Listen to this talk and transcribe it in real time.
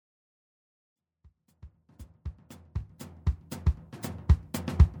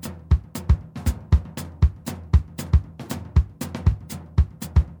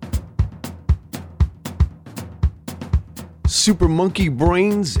Super Monkey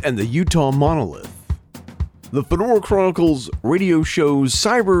Brains and the Utah Monolith. The Fedora Chronicles radio show's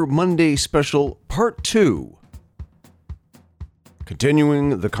Cyber Monday special, Part 2.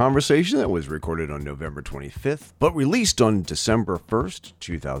 Continuing the conversation that was recorded on November 25th, but released on December 1st,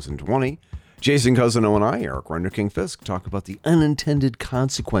 2020, Jason Cousino and I, Eric Render King Fisk, talk about the unintended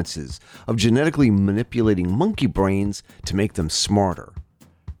consequences of genetically manipulating monkey brains to make them smarter.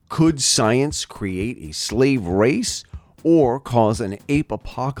 Could science create a slave race or cause an ape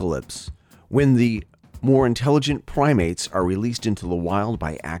apocalypse when the more intelligent primates are released into the wild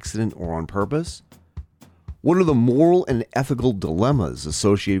by accident or on purpose? What are the moral and ethical dilemmas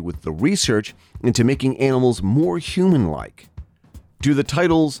associated with the research into making animals more human-like? Do the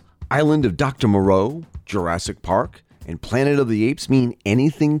titles Island of Dr. Moreau, Jurassic Park, and Planet of the Apes mean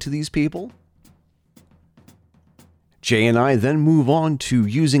anything to these people? Jay and I then move on to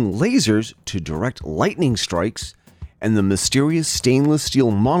using lasers to direct lightning strikes and the mysterious stainless steel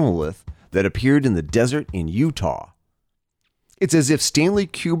monolith that appeared in the desert in Utah. It's as if Stanley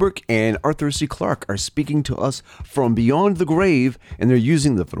Kubrick and Arthur C. Clarke are speaking to us from beyond the grave, and they're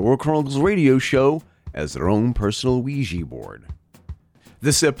using the Fedora Chronicles radio show as their own personal Ouija board.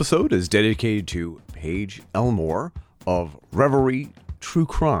 This episode is dedicated to Paige Elmore of Reverie True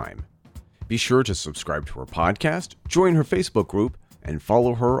Crime. Be sure to subscribe to her podcast, join her Facebook group, and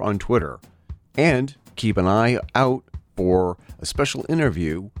follow her on Twitter. And keep an eye out for a special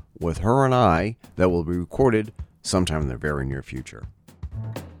interview with her and I that will be recorded sometime in the very near future.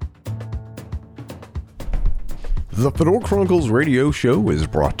 The Fedora Chronicles radio show is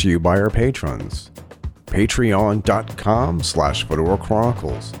brought to you by our patrons. Patreon.com/Fedora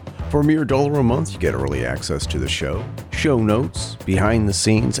Chronicles. For a mere $1 a month, you get early access to the show notes,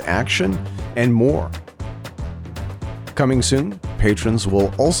 behind-the-scenes action, and more. Coming soon, patrons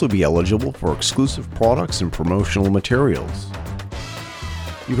will also be eligible for exclusive products and promotional materials.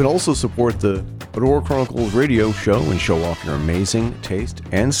 You can also support the Fedora Chronicles radio show and show off your amazing taste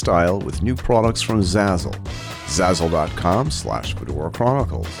and style with new products from Zazzle. Zazzle.com/Fedora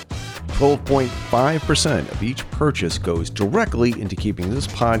Chronicles. 12.5% of each purchase goes directly into keeping this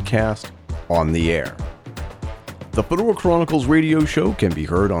podcast on the air. The Fedora Chronicles radio show can be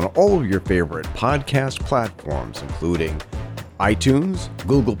heard on all of your favorite podcast platforms, including iTunes,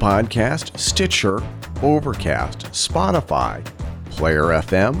 Google Podcast, Stitcher, Overcast, Spotify, Player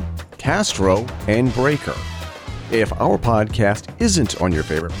FM, Castro, and Breaker. If our podcast isn't on your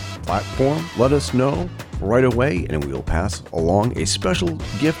favorite platform, let us know right away and we will pass along a special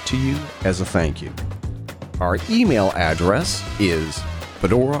gift to you as a thank you. Our email address is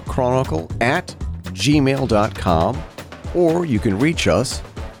fedorachronicle@gmail.com, or you can reach us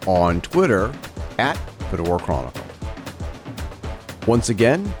on Twitter @FedoraChronicle. Once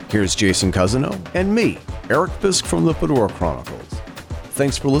again, here's Jason Cousino and me, Eric Fisk from the Fedora Chronicles.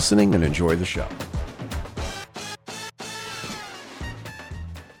 Thanks for listening and enjoy the show.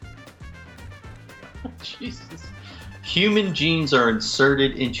 Jesus. Human genes are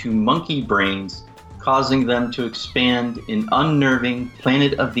inserted into monkey brains, causing them to expand in unnerving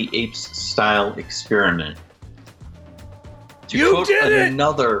Planet of the Apes style experiment. To You quote did it!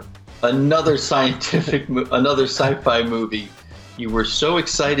 Another sci-fi movie. You were so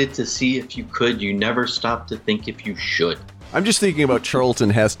excited to see if you could, you never stopped to think if you should. I'm just thinking about Charlton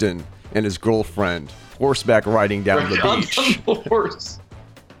Heston and his girlfriend horseback riding down the beach. On the horse.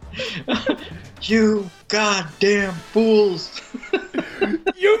 You goddamn fools.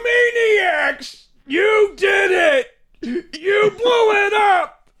 You maniacs! You did it! You blew it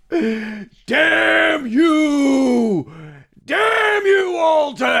up! Damn you! Damn you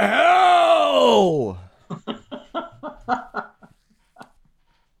all to hell!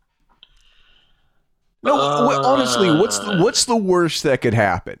 No, honestly, what's the worst that could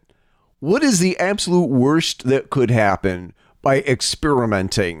happen? What is the absolute worst that could happen by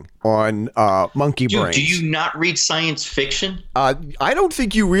experimenting on monkey brains? Do you not read science fiction? I don't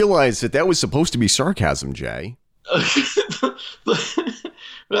think you realize that was supposed to be sarcasm, Jay.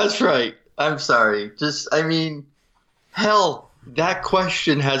 That's right. I'm sorry. Hell, that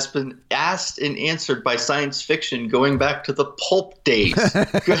question has been asked and answered by science fiction going back to the pulp days.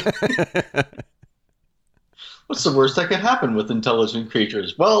 What's the worst that could happen with intelligent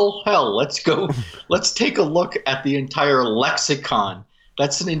creatures? Well, hell, let's take a look at the entire lexicon.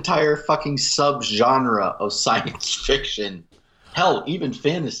 That's an entire fucking subgenre of science fiction. Hell, even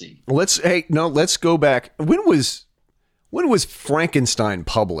fantasy. Let's go back. When was Frankenstein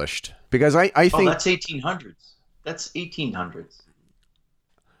published? Because I think that's 1800s. That's 1800s.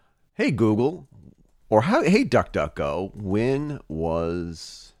 Hey Google, or hey DuckDuckGo, when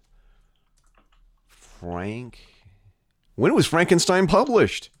was When was Frankenstein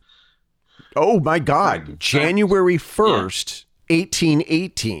published? Oh my God. January 1st,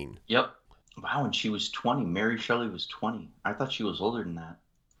 1818. Yep. Wow, and she was 20. Mary Shelley was 20. I thought she was older than that.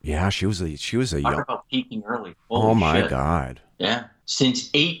 Yeah, she was a Talk young. about peaking early. Oh Holy my shit. God. Yeah.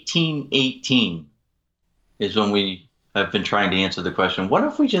 Since 1818 is when we have been trying to answer the question, what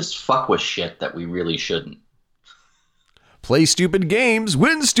if we just fuck with shit that we really shouldn't? Play stupid games,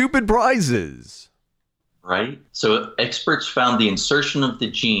 win stupid prizes. Right? So experts found the insertion of the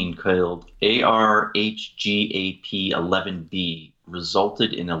gene called ARHGAP11B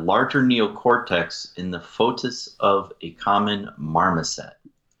resulted in a larger neocortex in the foetus of a common marmoset.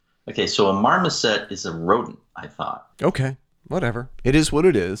 Okay, so a marmoset is a rodent, I thought. Okay, whatever. It is what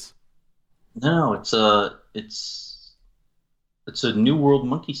it is. No, it's a New World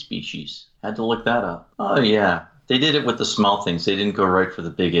monkey species. Had to look that up. Oh yeah, they did it with the small things. They didn't go right for the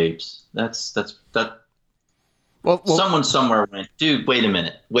big apes. That. Well, Someone somewhere went, dude. Wait a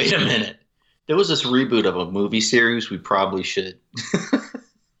minute. There was this reboot of a movie series we probably should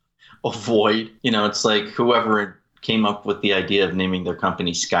avoid. It's like whoever came up with the idea of naming their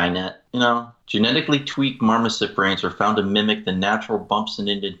company Skynet. Genetically tweaked marmoset brains were found to mimic the natural bumps and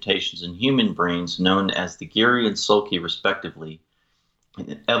indentations in human brains known as the Geary and Sulci, respectively,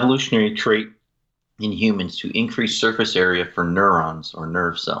 an evolutionary trait in humans to increase surface area for neurons or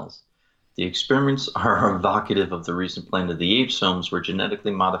nerve cells. The experiments are evocative of the recent Planet of the Apes films where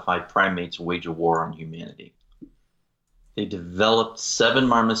genetically modified primates wage a war on humanity. They developed 7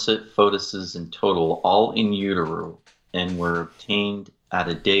 marmoset foetuses in total, all in utero, and were obtained at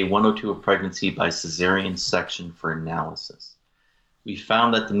a day 102 of pregnancy by cesarean section for analysis. We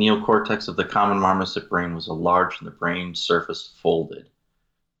found that the neocortex of the common marmoset brain was enlarged and the brain surface folded,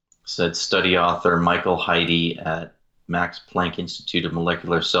 said study author Michael Heide at Max Planck Institute of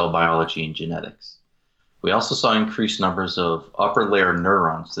Molecular Cell Biology and Genetics. We also saw increased numbers of upper layer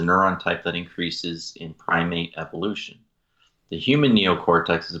neurons, the neuron type that increases in primate evolution. The human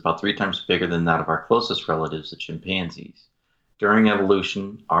neocortex is about 3 times bigger than that of our closest relatives, the chimpanzees. During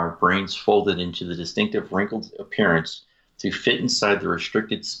evolution, our brains folded into the distinctive wrinkled appearance to fit inside the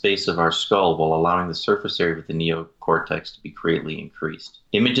restricted space of our skull while allowing the surface area of the neocortex to be greatly increased.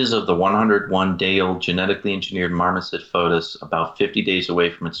 Images of the 101-day-old genetically engineered marmoset foetus about 50 days away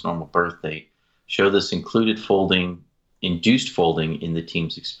from its normal birth date show this induced folding in the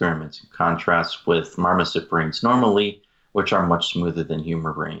team's experiments, in contrast with marmoset brains normally, which are much smoother than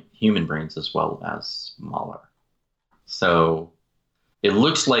human brains as well as smaller. So it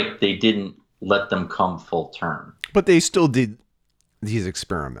looks like they didn't let them come full term. But they still did these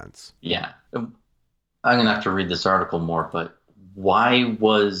experiments. Yeah. I'm going to have to read this article more, but why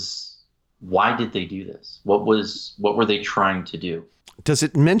did they do this? What were they trying to do? Does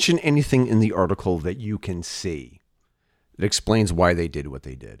it mention anything in the article that you can see that explains why they did what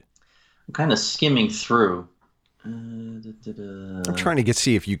they did? I'm kind of skimming through. I'm trying to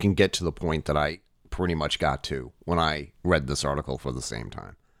see if you can get to the point that I pretty much got to when I read this article for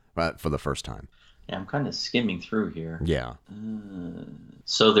the first time. Yeah, I'm kind of skimming through here. Yeah.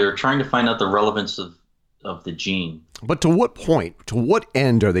 So they're trying to find out the relevance of the gene. But to what point? To what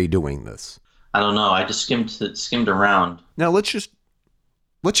end are they doing this? I don't know. I just skimmed around. Now let's just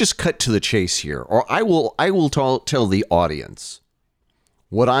cut to the chase here, or I will tell the audience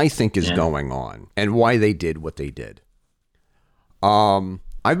what I think is going on and why they did what they did.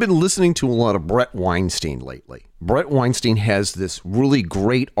 I've been listening to a lot of Brett Weinstein lately. Brett Weinstein has this really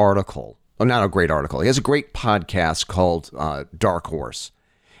great article. Oh, not a great article. He has a great podcast called Dark Horse.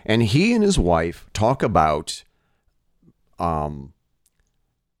 And he and his wife talk about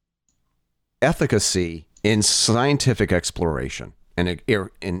efficacy in scientific exploration and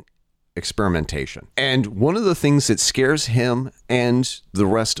in experimentation. And one of the things that scares him and the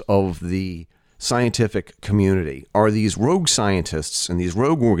rest of the scientific community are these rogue scientists and these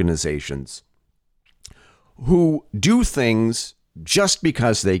rogue organizations who do things just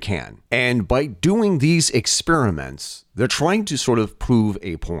because they can. And by doing these experiments, they're trying to sort of prove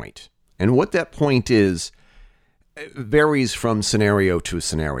a point. And what that point is varies from scenario to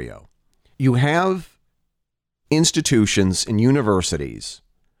scenario. You have institutions and universities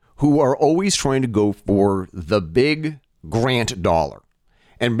who are always trying to go for the big grant dollar.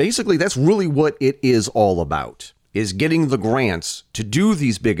 And basically, that's really what it is all about, is getting the grants to do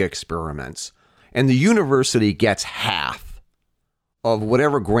these big experiments. And the university gets half of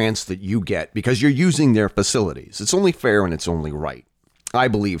whatever grants that you get because you're using their facilities. It's only fair and it's only right, I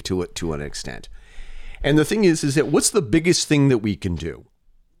believe, to an extent. And the thing is that what's the biggest thing that we can do?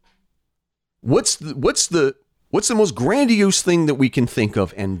 What's the most grandiose thing that we can think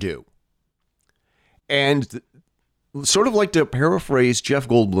of and do? And sort of like to paraphrase Jeff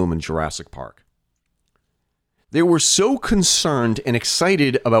Goldblum in Jurassic Park. They were so concerned and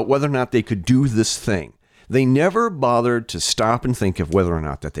excited about whether or not they could do this thing. They never bothered to stop and think of whether or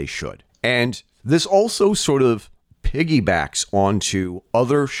not that they should. And this also sort of piggybacks onto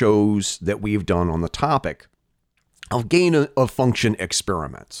other shows that we've done on the topic of gain-of-function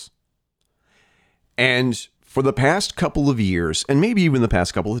experiments. And for the past couple of years, and maybe even the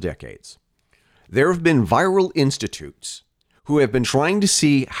past couple of decades, there have been viral institutes who have been trying to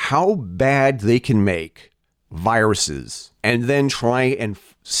see how bad they can make viruses and then try and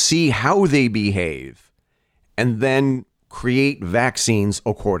see how they behave and then create vaccines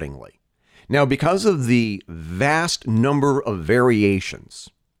accordingly. Now, because of the vast number of variations,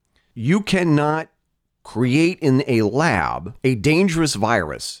 you cannot create in a lab a dangerous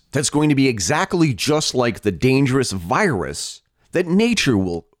virus that's going to be exactly just like the dangerous virus that nature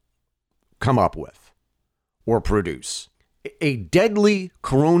will come up with or produce. A deadly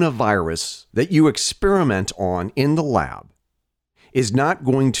coronavirus that you experiment on in the lab is not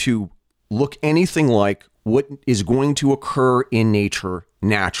going to look anything like what is going to occur in nature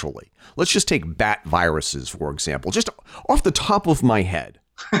naturally. Let's just take bat viruses, for example, just off the top of my head.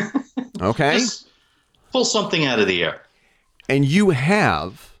 Okay? Just pull something out of the air. And you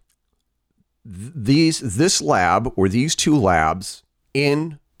have this lab or these two labs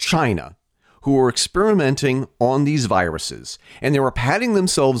in China who are experimenting on these viruses, and they were patting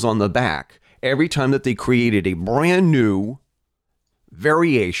themselves on the back every time that they created a brand new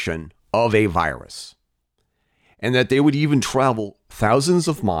variation of a virus. And that they would even travel thousands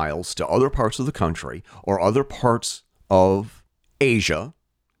of miles to other parts of the country or other parts of Asia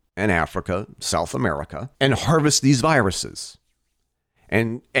and Africa, South America, and harvest these viruses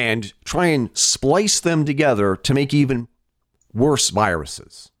and try and splice them together to make even worse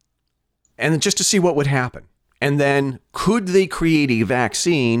viruses. And just to see what would happen. And then could they create a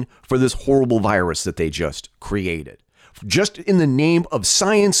vaccine for this horrible virus that they just created? Just in the name of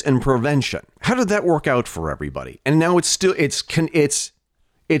science and prevention. How did that work out for everybody? And now it's still, it's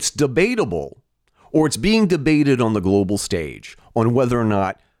debatable, or it's being debated on the global stage on whether or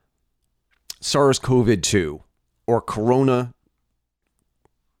not SARS-CoV-2 or Corona-19.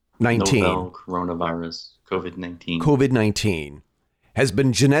 Novel coronavirus, COVID-19 has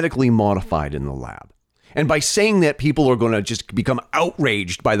been genetically modified in the lab. And by saying that, people are going to just become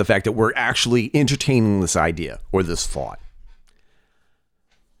outraged by the fact that we're actually entertaining this idea or this thought.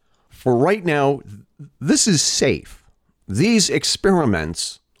 For right now, this is safe. These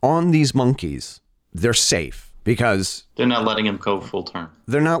experiments on these monkeys, they're safe because they're not letting them go full term.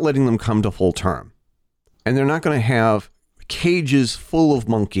 They're not letting them come to full term. And they're not going to have cages full of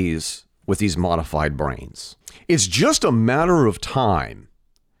monkeys with these modified brains. It's just a matter of time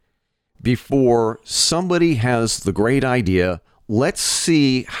before somebody has the great idea, let's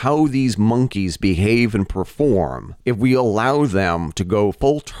see how these monkeys behave and perform if we allow them to go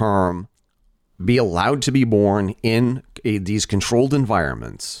full term, be allowed to be born in these controlled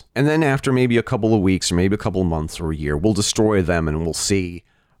environments. And then after maybe a couple of weeks or maybe a couple of months or a year, we'll destroy them and we'll see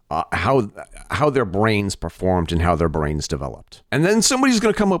how their brains performed and how their brains developed. And then somebody's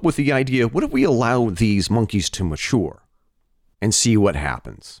going to come up with the idea, what if we allow these monkeys to mature and see what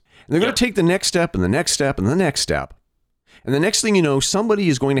happens? And they're going to take the next step and the next step and the next step. And the next thing you know, somebody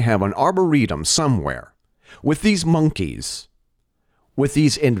is going to have an arboretum somewhere with these monkeys, with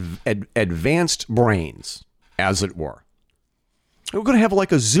these advanced brains, as it were. We're going to have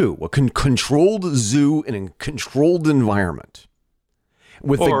like a zoo, a controlled zoo in a controlled environment.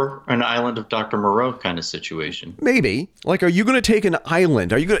 Or an island of Dr. Moreau kind of situation. Maybe. Like, are you going to take an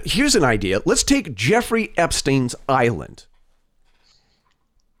island? Here's an idea. Let's take Jeffrey Epstein's island.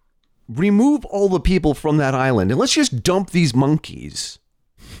 Remove all the people from that island and let's just dump these monkeys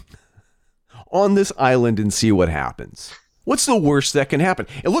on this island and see what happens. What's the worst that can happen?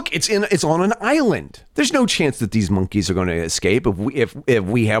 And look, it's on an island. There's no chance that these monkeys are going to escape if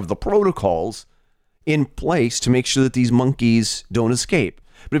we have the protocols in place to make sure that these monkeys don't escape.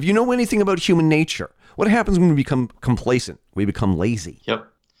 But if you know anything about human nature, what happens when we become complacent? We become lazy. Yep.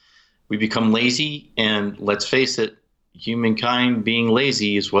 We become lazy, and let's face it, humankind being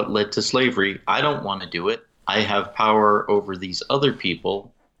lazy is what led to slavery. I don't want to do it. I have power over these other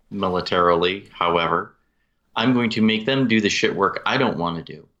people militarily. However, I'm going to make them do the shit work I don't want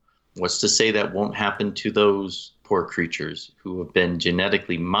to do. What's to say that won't happen to those poor creatures who have been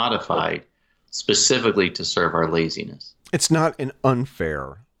genetically modified specifically to serve our laziness? It's not an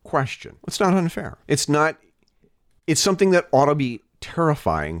unfair question. It's not unfair. It's something that ought to be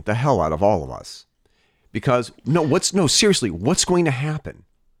terrifying the hell out of all of us. Because seriously, what's going to happen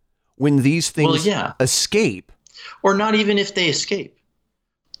when these things escape Or not even if they escape.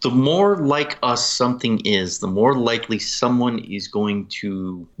 The more like us something is, the more likely someone is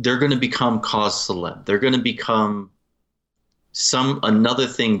they're going to become cause celeb. They're going to become another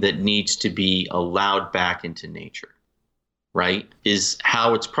thing that needs to be allowed back into nature, right? Is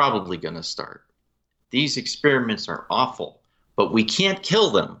how it's probably going to start. These experiments are awful, but we can't kill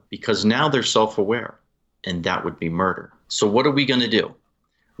them because now they're self-aware, and that would be murder. So what are we going to do?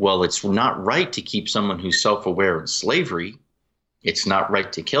 Well, it's not right to keep someone who's self-aware in slavery. It's not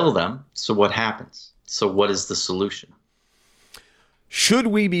right to kill them. So what happens? So what is the solution? Should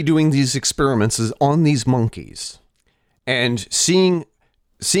we be doing these experiments on these monkeys and seeing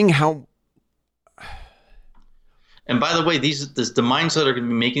how... And by the way, the minds that are going to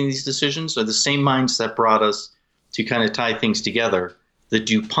be making these decisions are the same minds that brought us, to kind of tie things together, the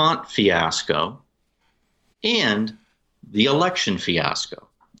DuPont fiasco and the election fiasco.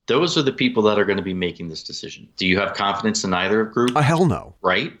 Those are the people that are going to be making this decision. Do you have confidence in either group? Hell no.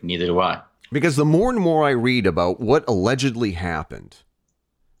 Right? Neither do I. Because the more and more I read about what allegedly happened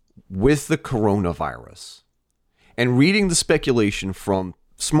with the coronavirus and reading the speculation from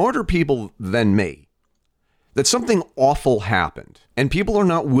smarter people than me, that something awful happened and people are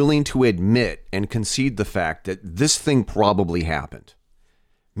not willing to admit and concede the fact that this thing probably happened.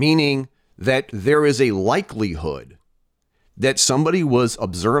 Meaning that there is a likelihood that somebody was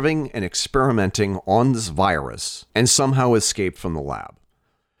observing and experimenting on this virus and somehow escaped from the lab.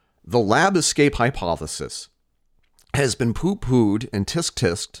 The lab escape hypothesis has been poo-pooed and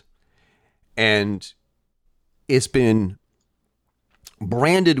tisk-tisked, and it's been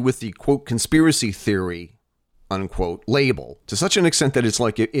branded with the, quote, conspiracy theory, unquote, label to such an extent that it's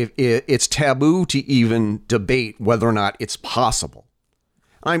like it's taboo to even debate whether or not it's possible.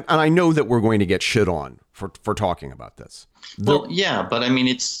 And I know that we're going to get shit on for talking about this. Well, yeah, but I mean,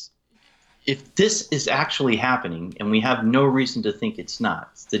 if this is actually happening, and we have no reason to think it's not,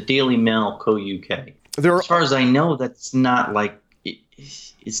 it's the Daily Mail co-UK. As far as I know, that's not like,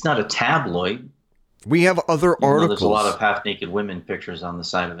 it's not a tabloid. We have other articles. There's a lot of half-naked women pictures on the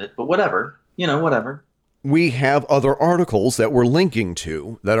side of it, but whatever, whatever. We have other articles that we're linking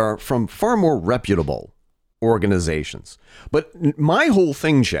to that are from far more reputable organizations. But my whole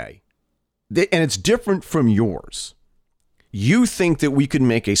thing, Jay, and it's different from yours. You think that we could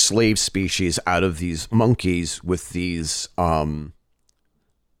make a slave species out of these monkeys with these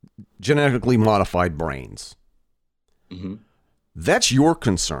genetically modified brains. Mm-hmm. That's your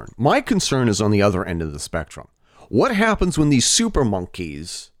concern. My concern is on the other end of the spectrum. What happens when these super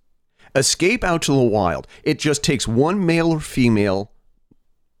monkeys escape out to the wild? It just takes one male or female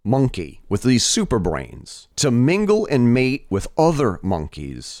monkey with these super brains to mingle and mate with other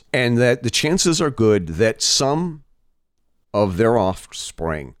monkeys, and that the chances are good that some of their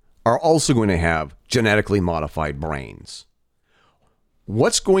offspring are also going to have genetically modified brains.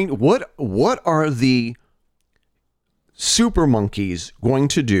 What are the super monkeys going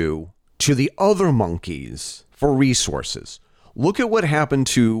to do to the other monkeys for resources? Look at what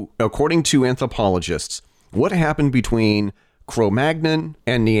happened according to anthropologists, what happened between Cro-Magnon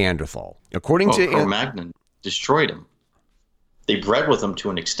and Neanderthal. Cro-Magnon destroyed him. They bred with him to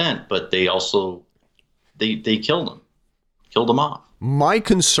an extent, but they also they killed him off. My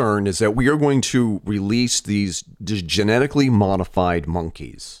concern is that we are going to release these genetically modified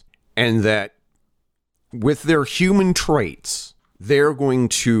monkeys, and that with their human traits, they're going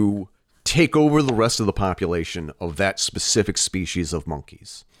to take over the rest of the population of that specific species of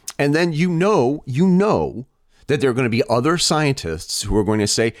monkeys. And then you know that there are going to be other scientists who are going to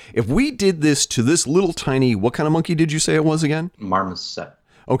say, if we did this to this little tiny, what kind of monkey did you say it was again? Marmoset.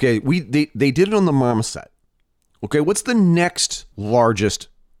 Okay, they did it on the marmoset. Okay, what's the next largest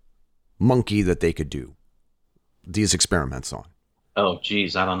monkey that they could do these experiments on? Oh,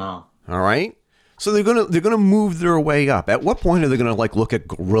 geez, I don't know. All right. So they're gonna move their way up. At what point are they gonna look at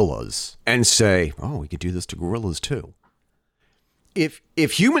gorillas and say, "Oh, we could do this to gorillas too"? If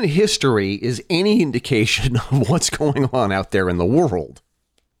human history is any indication of what's going on out there in the world,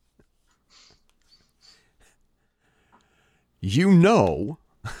 you know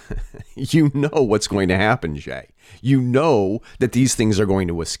what's going to happen, Jay. You know that these things are going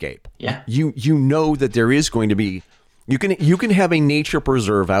to escape. Yeah. You know that there is going to be. You can have a nature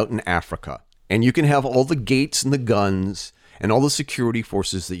preserve out in Africa. And you can have all the gates and the guns and all the security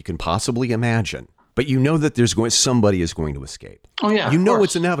forces that you can possibly imagine. But you know that somebody is going to escape. Oh, yeah. You know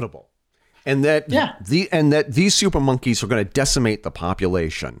it's inevitable. And that these super monkeys are going to decimate the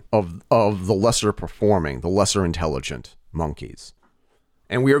population of the lesser performing, the lesser intelligent monkeys.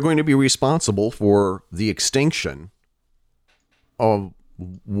 And we are going to be responsible for the extinction of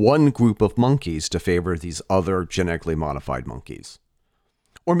one group of monkeys to favor these other genetically modified monkeys.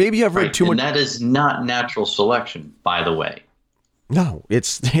 Or maybe I've read too much. And that is not natural selection, by the way. No,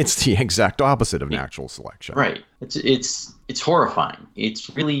 it's the exact opposite of natural selection. Right. It's horrifying. It's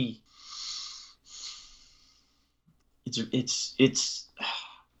really it's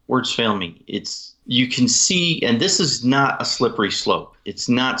words fail me. You can see, and this is not a slippery slope. It's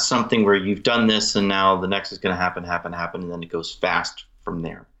not something where you've done this and now the next is going to happen, and then it goes fast from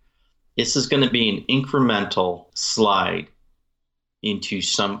there. This is going to be an incremental slide into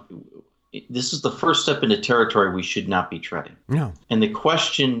this is the first step into territory we should not be treading. No. And the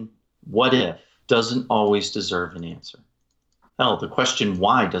question, what if, doesn't always deserve an answer. Hell, the question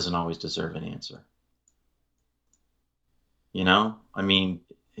why doesn't always deserve an answer. You know, I mean,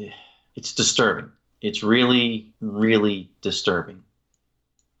 it's disturbing. It's really, really disturbing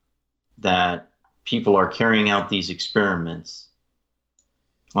that people are carrying out these experiments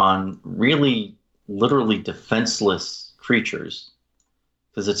on really, literally defenseless creatures.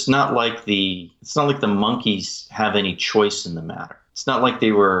 Because it's not like the monkeys have any choice in the matter. It's not like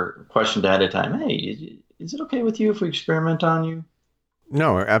they were questioned ahead of time. Hey, is it okay with you if we experiment on you?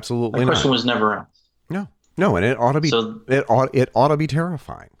 No, absolutely not. The question was never asked. No, and it ought to be. So, it ought to be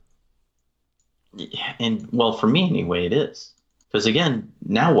terrifying. And well, for me anyway, it is. Because again,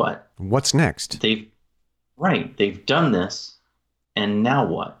 now what? What's next? They've done this, and now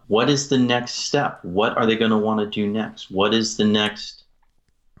what? What is the next step? What are they going to want to do next? What is the next?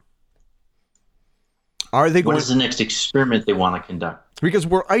 What is the next experiment they want to conduct? Because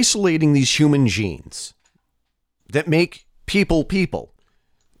we're isolating these human genes that make people.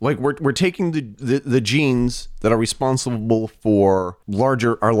 Like we're taking the genes that are responsible for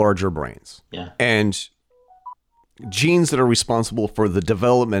our larger brains. Yeah. And genes that are responsible for the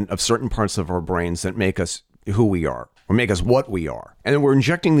development of certain parts of our brains that make us who we are, or make us what we are. And then we're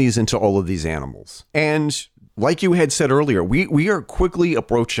injecting these into all of these animals. And like you had said earlier, we are quickly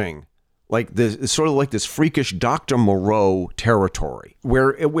approaching like this, sort of like this freakish Dr. Moreau territory,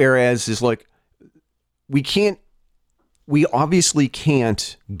 whereas it's like we obviously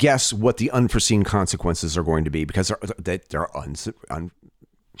can't guess what the unforeseen consequences are going to be because they're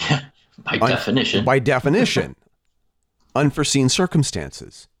by definition unforeseen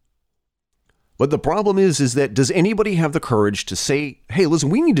circumstances. But the problem is that does anybody have the courage to say, hey, listen,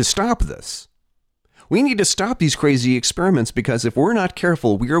 we need to stop this. We need to stop these crazy experiments because if we're not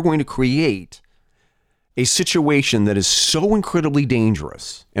careful, we are going to create a situation that is so incredibly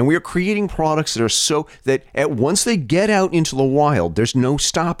dangerous. And we are creating products that are so that once they get out into the wild, there's no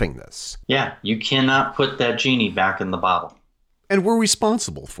stopping this. Yeah, you cannot put that genie back in the bottle. And we're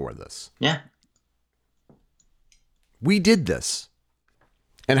responsible for this. Yeah. We did this.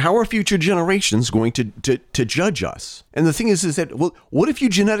 And how are future generations going to judge us? And the thing is that, well, what if you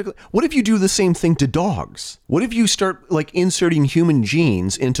do the same thing to dogs? What if you start like inserting human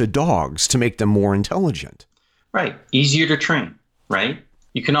genes into dogs to make them more intelligent? Right. Easier to train, right?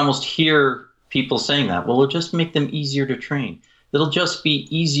 You can almost hear people saying that. Well, we'll just make them easier to train. It'll just be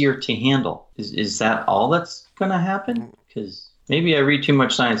easier to handle. Is that all that's going to happen? Because maybe I read too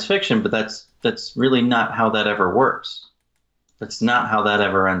much science fiction, but that's really not how that ever works. That's not how that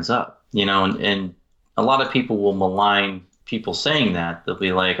ever ends up, you know, and a lot of people will malign people saying that. They'll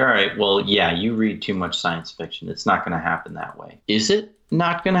be like, all right, well, yeah, you read too much science fiction. It's not going to happen that way. Is it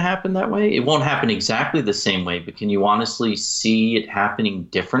not going to happen that way? It won't happen exactly the same way, but can you honestly see it happening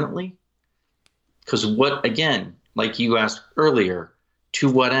differently? Because again, like you asked earlier, to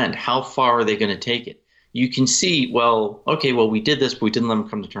what end? How far are they going to take it? You can see, well, okay, well, we did this, but we didn't let them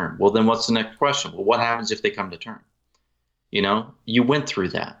come to term. Well, then what's the next question? Well, what happens if they come to term? You know, you went through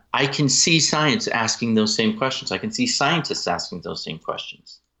that. I can see science asking those same questions. I can see scientists asking those same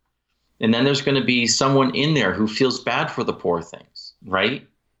questions. And then there's going to be someone in there who feels bad for the poor things, right?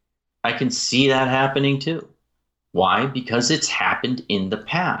 I can see that happening too. Why? Because it's happened in the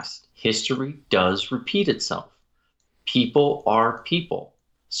past. History does repeat itself. People are people.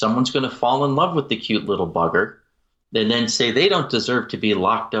 Someone's going to fall in love with the cute little bugger and then say they don't deserve to be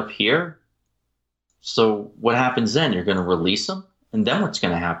locked up here. So what happens then? You're going to release them? And then what's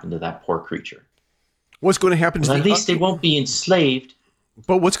going to happen to that poor creature? What's going to happen to at least they won't be enslaved.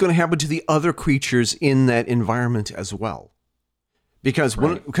 But what's going to happen to the other creatures in that environment as well? Because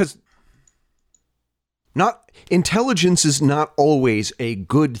intelligence is not always a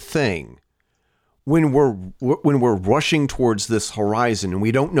good thing when we're rushing towards this horizon and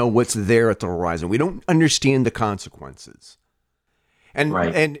we don't know what's there at the horizon. We don't understand the consequences. And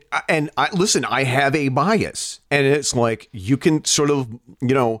listen, I have a bias, and it's like you can sort of,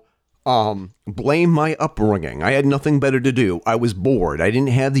 Blame my upbringing. I had nothing better to do. I was bored. I didn't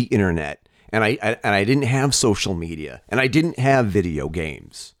have the internet, and I didn't have social media, and I didn't have video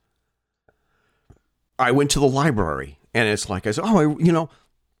games. I went to the library, and it's like I said,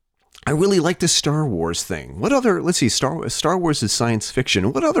 I really like this Star Wars thing. What other? Let's see. Star Wars is science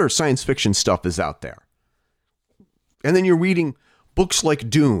fiction. What other science fiction stuff is out there? And then you're reading books like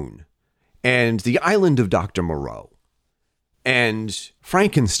Dune and The Island of Dr. Moreau and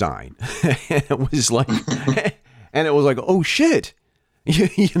Frankenstein. And it was like, oh shit,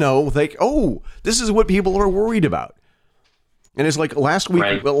 like, oh, this is what people are worried about. And it's like last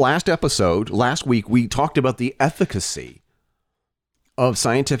week, last week we talked about the efficacy of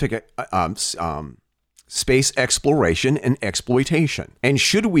scientific space exploration and exploitation. And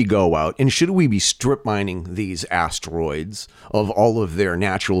should we go out and should we be strip mining these asteroids of all of their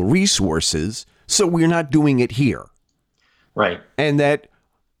natural resources so we're not doing it here? Right. And that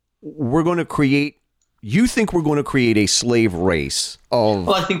we're going to create, you think we're going to create a slave race of...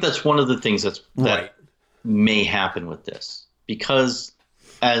 Well, I think that's one of the things that may happen with this. Because,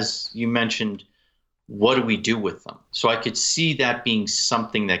 as you mentioned, what do we do with them? So I could see that being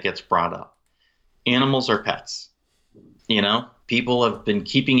something that gets brought up. Animals are pets. People have been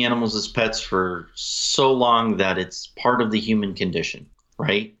keeping animals as pets for so long that it's part of the human condition,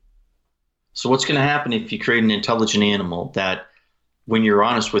 right? So what's going to happen if you create an intelligent animal that, when you're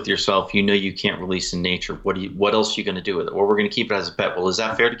honest with yourself, you can't release in nature? What else are you going to do with it? Well, we're going to keep it as a pet. Well, is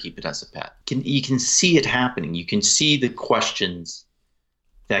that fair to keep it as a pet? You can see it happening. You can see the questions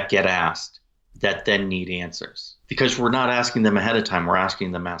that get asked that then need answers, because we're not asking them ahead of time. We're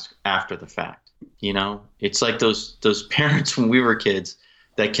asking them after the fact. It's like those parents when we were kids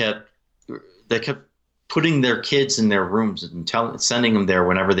that kept putting their kids in their rooms and sending them there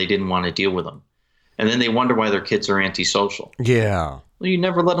whenever they didn't want to deal with them. And then they wonder why their kids are antisocial. Yeah. Well, you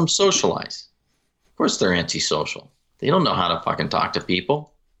never let them socialize. Of course they're antisocial. They don't know how to fucking talk to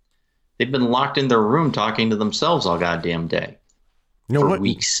people. They've been locked in their room talking to themselves all goddamn day. For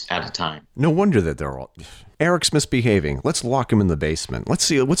weeks at a time. No wonder that they're all... Eric's misbehaving. Let's lock him in the basement. Let's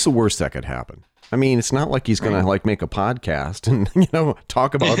see, what's the worst that could happen? I mean, it's not like he's going to make a podcast and,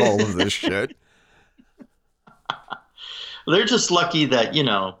 talk about all of this shit. They're just lucky that,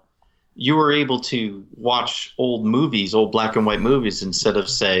 you were able to watch old black and white movies, instead of,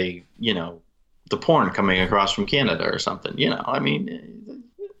 say, the porn coming across from Canada or something. I mean,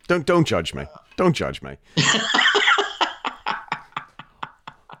 don't judge me. Don't judge me.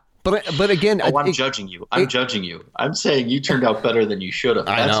 But again, I'm judging you. I'm judging you. I'm saying you turned out better than you should have.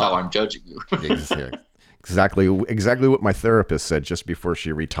 That's how I'm judging you. Exactly what my therapist said just before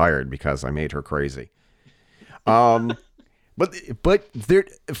she retired, because I made her crazy. But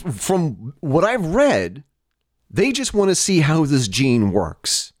from what I've read, they just want to see how this gene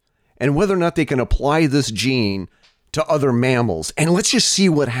works and whether or not they can apply this gene to other mammals, and let's just see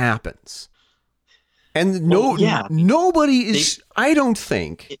what happens. And nobody is. I don't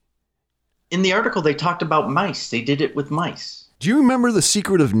think. In the article, they talked about mice. They did it with mice. Do you remember The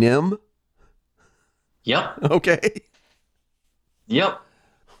Secret of Nim? Yep. Okay. Yep.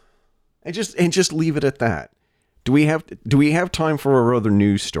 And just leave it at that. Do we have time for our other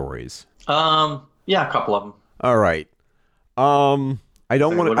news stories? Yeah, a couple of them. All right. I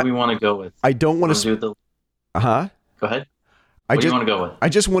don't want to. What do we want to go with? I don't want to. Do the. Go ahead. What do you want to go with? I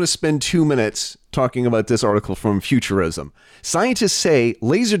just want to spend 2 minutes talking about this article from Futurism. Scientists say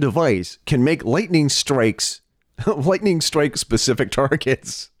laser device can make lightning strike specific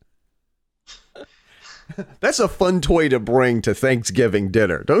targets. That's a fun toy to bring to Thanksgiving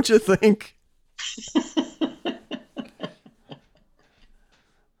dinner, don't you think?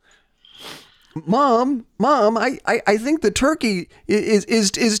 Mom, I think the turkey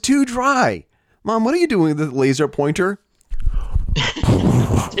is too dry. Mom, what are you doing with the laser pointer?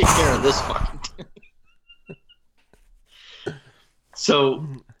 Take care of this fucking thing. So,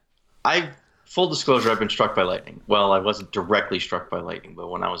 full disclosure, I've been struck by lightning. Well, I wasn't directly struck by lightning, but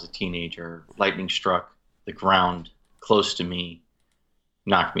when I was a teenager, lightning struck the ground close to me,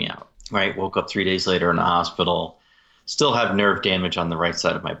 knocked me out. Right? Woke up 3 days later in the hospital, still have nerve damage on the right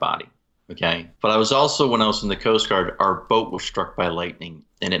side of my body. Okay. But I was also, when I was in the Coast Guard, our boat was struck by lightning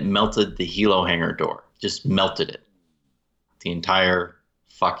and it melted the helo hangar door. Just melted it. The entire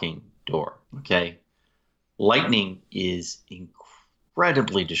fucking door. Okay. Lightning is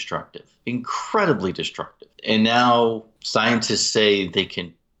incredibly destructive. Incredibly destructive. And now scientists say they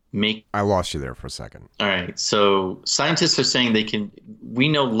can make... I lost you there for a second. All right. So scientists are saying we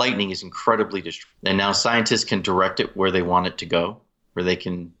know lightning is incredibly destructive. And now scientists can direct it where they want it to go, where they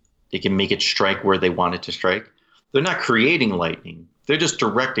can make it strike where they want it to strike. They're not creating lightning. They're just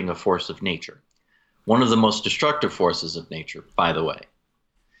directing a force of nature. One of the most destructive forces of nature, by the way.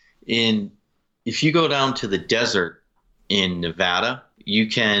 If you go down to the desert in Nevada,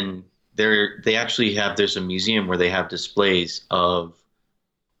 there's a museum where they have displays of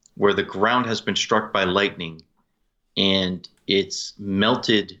where the ground has been struck by lightning and it's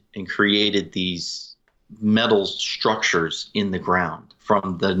melted and created these metal structures in the ground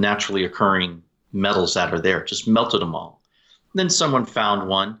from the naturally occurring metals that are there, just melted them all. Then someone found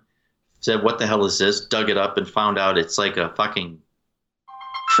one, said, what the hell is this? Dug it up and found out it's like a fucking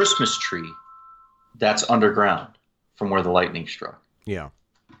Christmas tree that's underground from where the lightning struck. Yeah.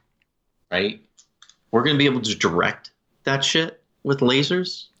 Right? We're going to be able to direct that shit with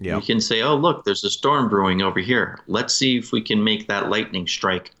lasers. Yeah. We can say, oh, look, there's a storm brewing over here. Let's see if we can make that lightning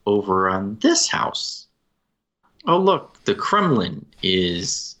strike over on this house. Oh, look, the Kremlin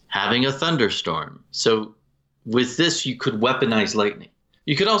is having a thunderstorm. So with this, you could weaponize lightning.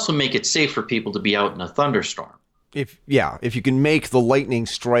 You could also make it safe for people to be out in a thunderstorm. If you can make the lightning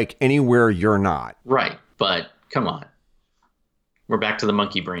strike anywhere you're not. Right, but come on. We're back to the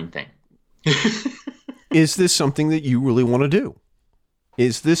monkey brain thing. Is this something that you really want to do?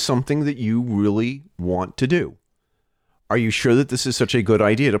 Is this something that you really want to do? Are you sure that this is such a good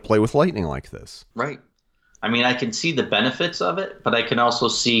idea to play with lightning like this? Right. I mean, I can see the benefits of it, but I can also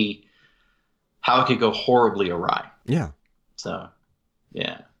see how it could go horribly awry. Yeah. So,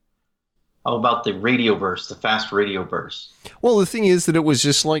 yeah. How about the radio burst, the fast radio burst? Well, the thing is that it was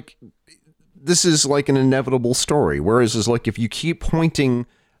just like, this is like an inevitable story. Whereas it's like if you keep pointing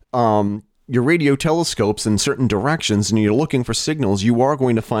your radio telescopes in certain directions and you're looking for signals, you are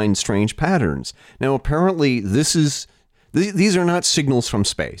going to find strange patterns. Now, apparently, these are not signals from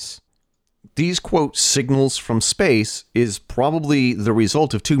space. These, quote, signals from space is probably the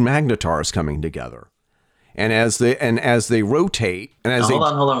result of two magnetars coming together. And as they rotate, and as hold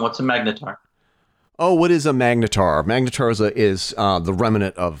on. What's a magnetar? Oh, what is a magnetar? Magnetar is the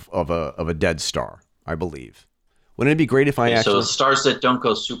remnant of a dead star, I believe. Wouldn't it be great if So stars that don't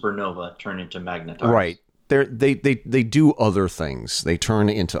go supernova turn into magnetars. Right. They do other things. They turn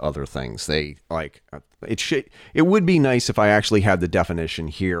into other things. It would be nice if I actually had the definition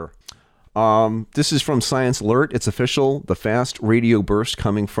here. This is from Science Alert. It's official. The fast radio burst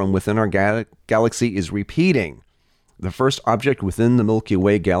coming from within our galaxy is repeating. The first object within the Milky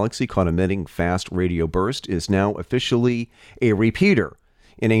Way galaxy caught emitting fast radio burst is now officially a repeater.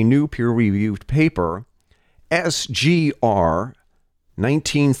 In a new peer-reviewed paper, SGR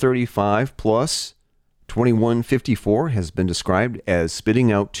 1935 plus 2154 has been described as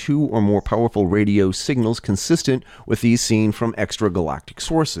spitting out two or more powerful radio signals consistent with these seen from extragalactic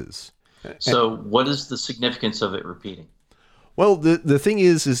sources. So what is the significance of it repeating? Well, the thing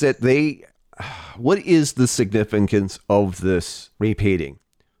is that what is the significance of this repeating?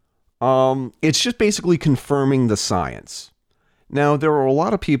 It's just basically confirming the science. Now, there are a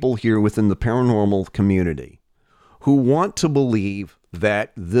lot of people here within the paranormal community who want to believe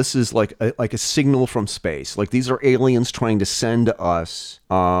that this is like a signal from space. Like these are aliens trying to send us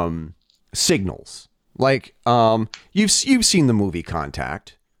signals. Like you've seen the movie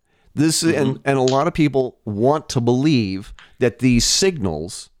Contact. This and a lot of people want to believe that these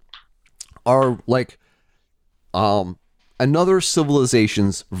signals are like another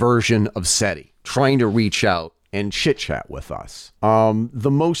civilization's version of SETI, trying to reach out and chit-chat with us.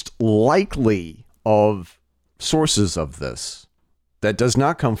 The most likely of sources of this that does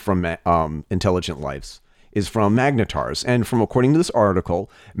not come from intelligent lives is from magnetars. And according to this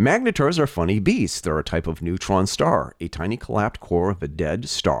article, magnetars are funny beasts. They're a type of neutron star, a tiny collapsed core of a dead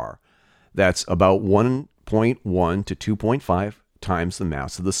star that's about 1.1 to 2.5 times the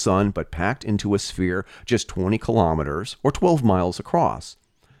mass of the sun, but packed into a sphere just 20 kilometers or 12 miles across.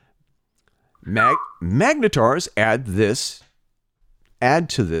 Magnetars add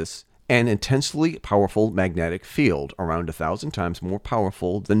to this an intensely powerful magnetic field, around 1,000 times more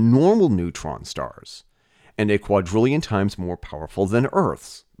powerful than normal neutron stars, and a quadrillion times more powerful than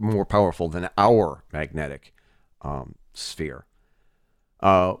Earth's, more powerful than our magnetic sphere.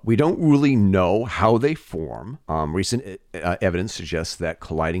 We don't really know how they form. Recent evidence suggests that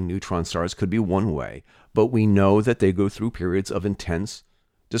colliding neutron stars could be one way, but we know that they go through periods of intense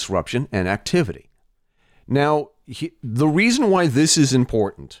disruption and activity. Now, the reason why this is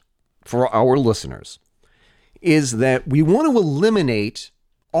important for our listeners is that we want to eliminate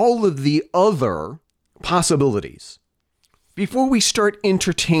all of the other possibilities before we start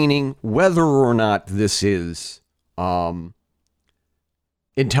entertaining whether or not this is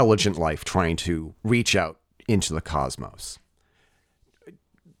intelligent life trying to reach out into the cosmos.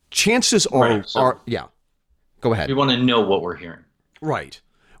 Chances are, Right, so yeah. Go ahead. we want to know what we're hearing. Right.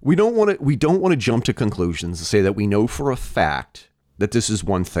 We don't want to jump to conclusions and say that we know for a fact that this is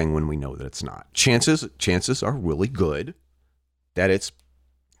one thing when we know that it's not. Chances are really good that it's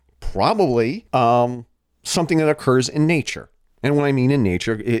probably something that occurs in nature. And when I mean in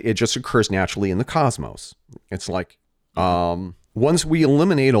nature, it just occurs naturally in the cosmos. It's like once we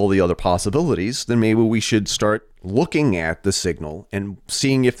eliminate all the other possibilities, then maybe we should start looking at the signal and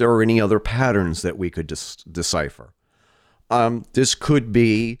seeing if there are any other patterns that we could decipher. This could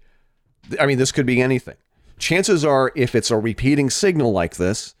be anything. Chances are, if it's a repeating signal like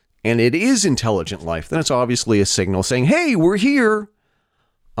this, and it is intelligent life, then it's obviously a signal saying, "Hey, we're here."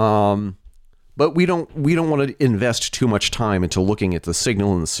 But we don't want to invest too much time into looking at the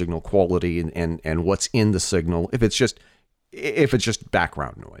signal and the signal quality and what's in the signal if it's just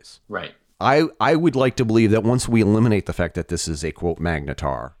background noise. Right. I would like to believe that once we eliminate the fact that this is a quote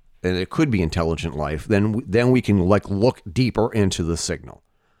magnetar and it could be intelligent life, then we can like look deeper into the signal.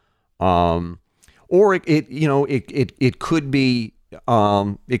 Or it could be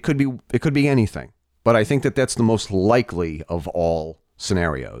anything. But I think that that's the most likely of all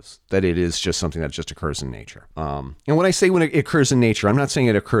scenarios, that it is just something that just occurs in nature. And when I say when it occurs in nature, I'm not saying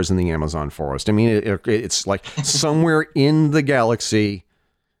it occurs in the Amazon forest. I mean, it's like somewhere in the galaxy,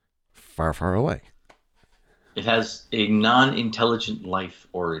 far, far away. It has a non-intelligent life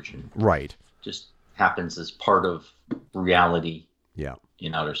origin. Right. Just happens as part of reality. Yeah.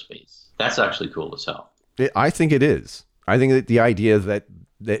 In outer space. That's actually cool as hell. I think it is. I think that the idea that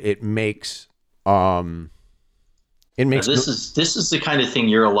it makes this is the kind of thing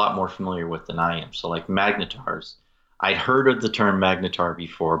you're a lot more familiar with than I am. So like magnetars, I'd heard of the term magnetar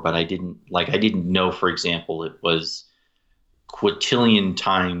before, but I didn't know, for example, it was quintillion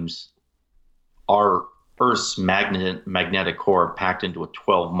times our Earth's magnetic core packed into a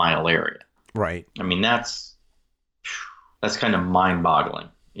 12-mile area. Right. I mean, that's kind of mind-boggling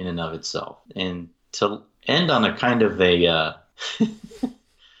in and of itself. And to end on a kind of a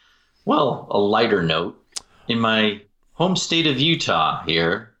lighter note, in my home state of Utah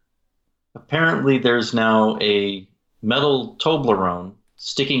here, apparently there's now a metal Toblerone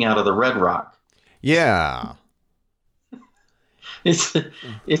sticking out of the red rock. Yeah. It's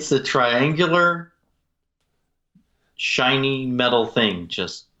a triangular, shiny metal thing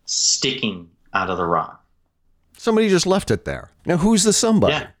just sticking out of the rock. Somebody just left it there. Now, who's the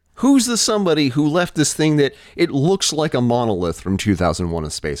somebody? Yeah. Who's the somebody who left this thing that it looks like a monolith from 2001: A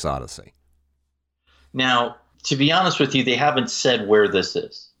Space Odyssey? Now, to be honest with you, they haven't said where this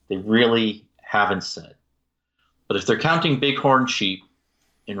is. They really haven't said. But if they're counting bighorn sheep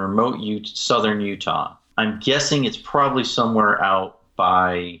in remote southern Utah, I'm guessing it's probably somewhere out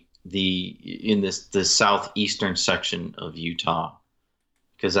by the southeastern section of Utah,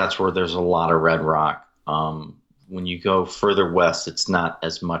 because that's where there's a lot of red rock. When you go further west, it's not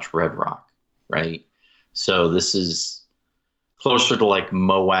as much red rock, right? So this is closer to like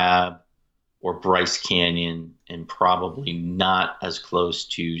Moab or Bryce Canyon, and probably not as close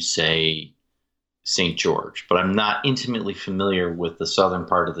to, say, St. George. But I'm not intimately familiar with the southern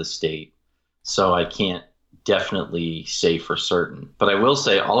part of the state, so I can't definitely say for certain. But I will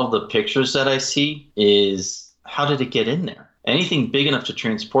say all of the pictures that I see is, how did it get in there? Anything big enough to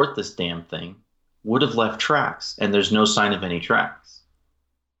transport this damn thing would have left tracks, and there's no sign of any tracks.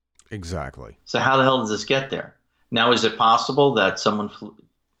 Exactly. So how the hell does this get there? Now, is it possible that someone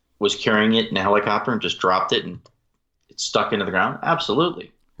was carrying it in a helicopter and just dropped it and it's stuck into the ground?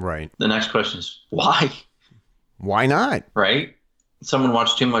 Absolutely. Right. The next question is, why? Why not? Right? Someone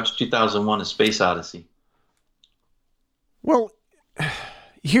watched too much 2001: A Space Odyssey. Well,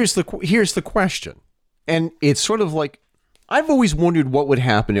 here's the question. And it's sort of like, I've always wondered what would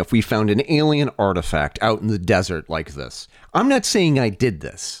happen if we found an alien artifact out in the desert like this. I'm not saying I did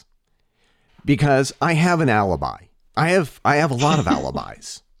this, because I have an alibi. I have a lot of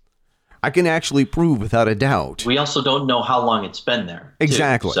alibis. I can actually prove without a doubt. We also don't know how long it's been there.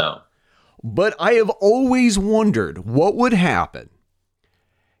 Exactly. But I have always wondered what would happen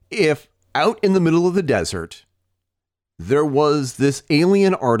if out in the middle of the desert there was this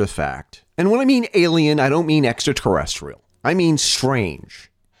alien artifact. And when I mean alien, I don't mean extraterrestrial. I mean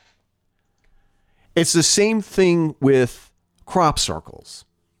strange. It's the same thing with crop circles.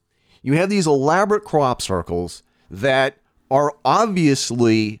 You have these elaborate crop circles that are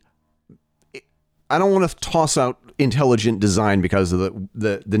obviously, I don't want to toss out intelligent design because of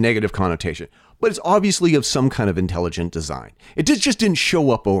the negative connotation, but it's obviously of some kind of intelligent design. It just didn't show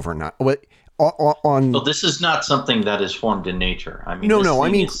up overnight. Well, this is not something that is formed in nature. I mean, no. I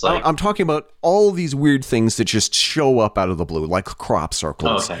mean, I'm talking about all these weird things that just show up out of the blue, like crop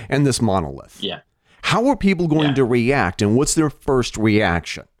circles and this monolith. Yeah. How are people going to react, and what's their first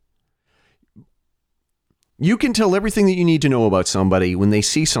reaction? You can tell everything that you need to know about somebody when they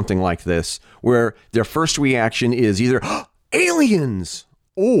see something like this, where their first reaction is either aliens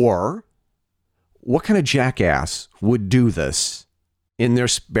or what kind of jackass would do this in their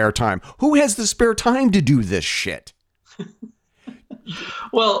spare time? Who has the spare time to do this shit?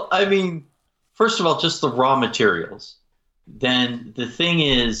 Well, I mean, first of all, just the raw materials. Then the thing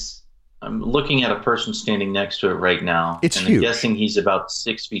is, I'm looking at a person standing next to it right now. It's and huge. I'm guessing he's about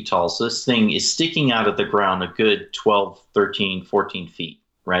 6 feet tall. So this thing is sticking out of the ground a good 12, 13, 14 feet,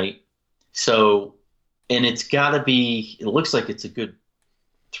 right? So, and it's got to be, it looks like it's a good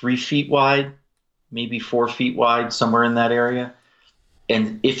 3 feet wide, maybe 4 feet wide, somewhere in that area.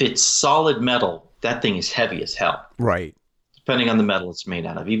 And if it's solid metal, that thing is heavy as hell. Right. Depending on the metal it's made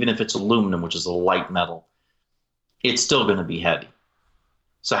out of. Even if it's aluminum, which is a light metal, it's still going to be heavy.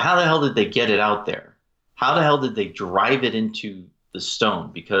 So how the hell did they get it out there? How the hell did they drive it into the stone?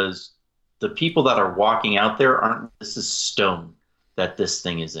 Because the people that are walking out there aren't, this is stone that this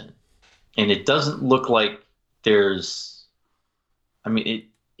thing is in. And it doesn't look like there's, I mean,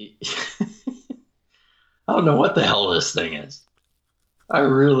 it I don't know what the hell this thing is. I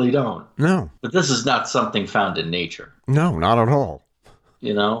really don't. No. But this is not something found in nature. No, not at all.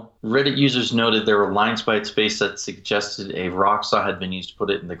 You know, Reddit users noted there were lines by its base that suggested a rock saw had been used to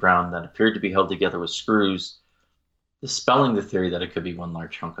put it in the ground that appeared to be held together with screws, dispelling the theory that it could be one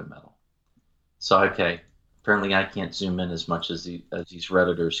large chunk of metal. So, okay, apparently I can't zoom in as much as these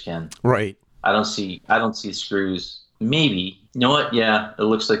Redditors can. Right. I don't see screws. Maybe. You know what? Yeah, it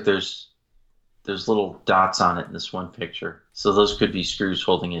looks like there's little dots on it in this one picture. So those could be screws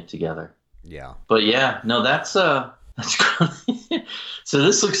holding it together. Yeah. But yeah, no, that's so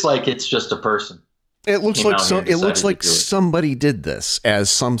this looks like it's just a person. It looks like somebody did this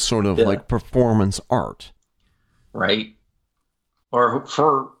as some sort of like performance art. Right.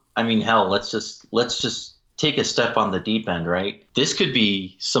 Or I mean, hell, let's just take a step on the deep end, right? This could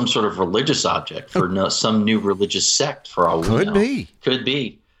be some sort of religious object for some new religious sect for all we know. Could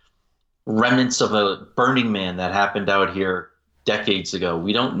be. Remnants of a Burning Man that happened out here decades ago.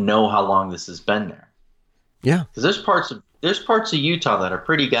 We don't know how long this has been there. Yeah. Because there's parts of Utah that are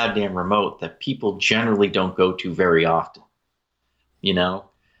pretty goddamn remote that people generally don't go to very often. You know?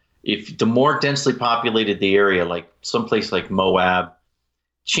 If the more densely populated the area, like someplace like Moab,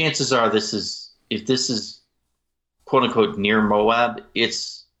 chances are if this is quote unquote near Moab,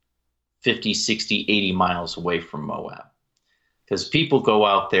 it's 50, 60, 80 miles away from Moab. Because people go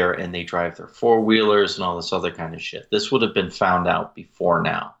out there and they drive their four-wheelers and all this other kind of shit. This would have been found out before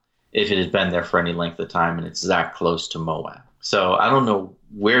now if it had been there for any length of time, and it's that close to Moab. So I don't know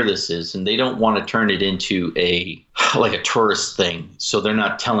where this is, and they don't want to turn it into a tourist thing, so they're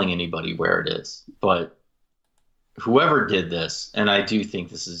not telling anybody where it is. But whoever did this, and I do think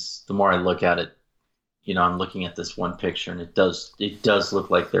this is, the more I look at it, you know, I'm looking at this one picture, and it does look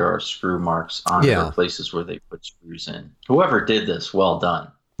like there are screw marks on the places where they put screws in. Whoever did this, well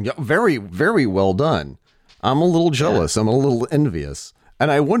done. Yeah, very, very well done. I'm a little jealous. I'm a little envious. And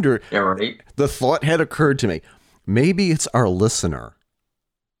I wonder, the thought had occurred to me, maybe it's our listener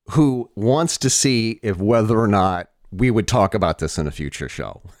who wants to see if whether or not we would talk about this in a future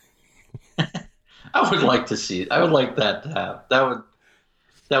show. I would like to see it. I would like that to have.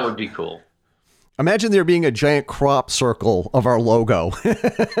 That would be cool. Imagine there being a giant crop circle of our logo.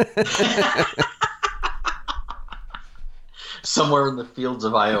 Somewhere in the fields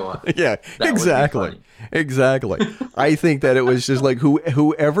of Iowa. Yeah, exactly. I think that it was just like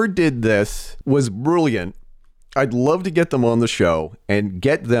whoever did this was brilliant. I'd love to get them on the show and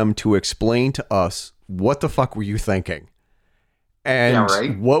get them to explain to us what the fuck were you thinking? And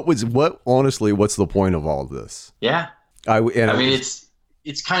honestly, what's the point of all of this? Yeah.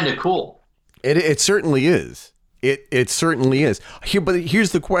 It's kind of cool. It certainly is. It certainly is. But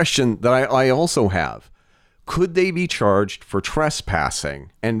here's the question that I also have. Could they be charged for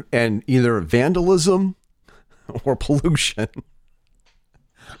trespassing and either vandalism or pollution?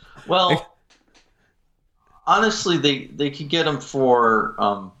 Well, honestly, they could get them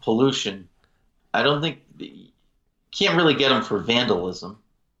for pollution. I don't think can't really get them for vandalism.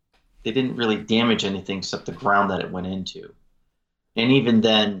 They didn't really damage anything except the ground that it went into. And even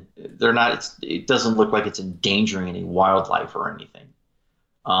then, they're not. It doesn't look like it's endangering any wildlife or anything.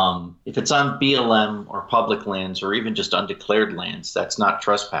 If it's on BLM or public lands or even just undeclared lands, that's not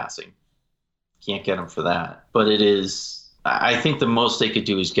trespassing. Can't get them for that. But it is. I think the most they could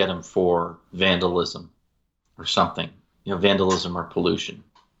do is get them for vandalism or something. You know, vandalism or pollution.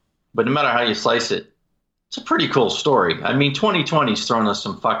 But no matter how you slice it, It's a pretty cool story. I mean, 2020's thrown us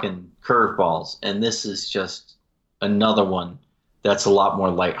some fucking curveballs, and this is just another one that's a lot more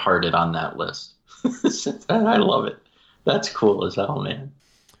lighthearted on that list. I love it. That's cool as hell, man.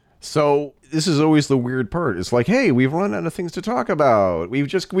 So this is always the weird part. It's like, hey, we've run out of things to talk about.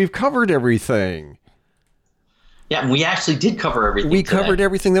 We've covered everything. Yeah, and we actually did cover everything. We covered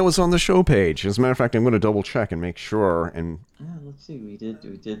everything that was on the show page. As a matter of fact, I'm going to double check and make sure. And yeah, let's see. We did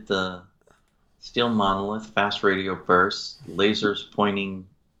the steel monolith, fast radio bursts, lasers pointing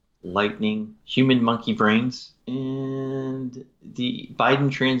lightning, human monkey brains, and the Biden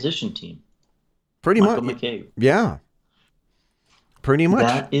transition team. Pretty Michael much. McCabe. Yeah. Pretty much.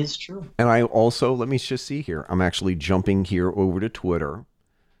 That is true. And I also, let me just see here. I'm actually jumping here over to Twitter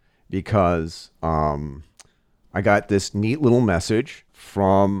because I got this neat little message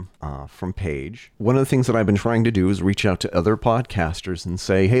from Paige. One of the things that I've been trying to do is reach out to other podcasters and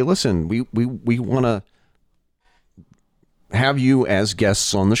say, hey, listen, we want to have you as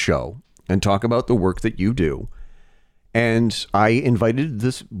guests on the show and talk about the work that you do. And I invited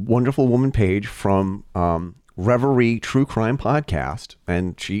this wonderful woman, Paige, from Reverie True Crime Podcast,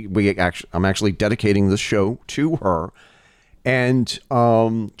 and I'm actually dedicating this show to her. And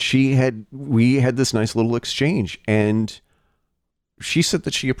we had this nice little exchange, and she said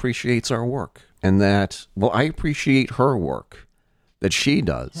that she appreciates our work, and that, well, I appreciate her work that she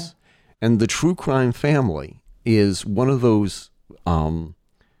does. Yeah. And the True Crime family is one of those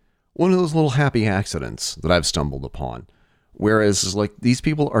little happy accidents that I've stumbled upon. Whereas, it's like, these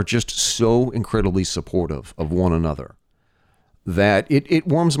people are just so incredibly supportive of one another that it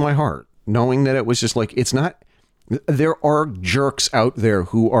warms my heart knowing that it was just like, it's not, there are jerks out there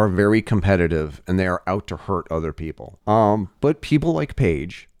who are very competitive and they are out to hurt other people. But people like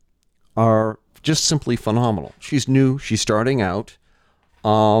Paige are just simply phenomenal. She's new, she's starting out,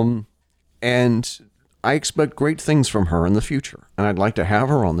 and I expect great things from her in the future. And I'd like to have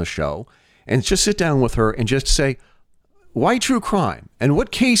her on the show and just sit down with her and just say, why true crime? And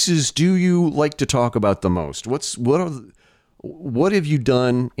what cases do you like to talk about the most? What have you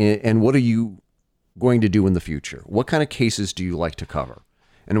done, and what are you going to do in the future? What kind of cases do you like to cover?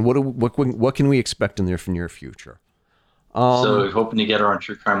 And what can we expect in the near future? So you're hoping to get her on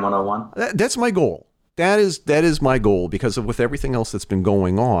True Crime 101? That's my goal. That is my goal, because with everything else that's been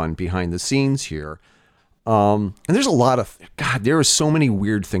going on behind the scenes here. And there's a lot of, there are so many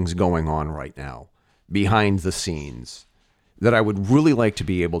weird things going on right now behind the scenes that I would really like to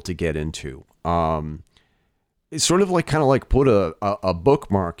be able to get into. It's sort of like, kind of like put a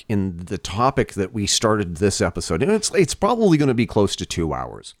bookmark in the topic that we started this episode. And it's probably going to be close to 2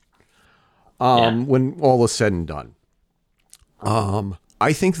 hours when all is said and done.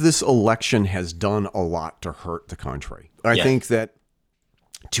 I think this election has done a lot to hurt the country. I think that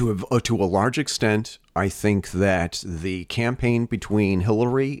to a large extent, I think that the campaign between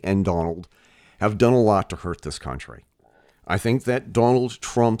Hillary and Donald have done a lot to hurt this country. I think that Donald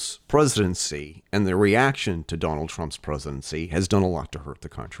Trump's presidency and the reaction to Donald Trump's presidency has done a lot to hurt the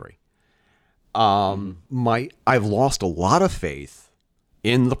country. I've lost a lot of faith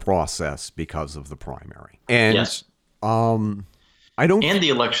in the process because of the primary. And I don't, and the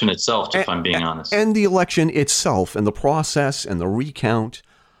election itself, if I'm being honest. And the election itself and the process and the recount,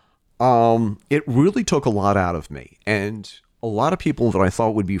 it really took a lot out of me. And a lot of people that I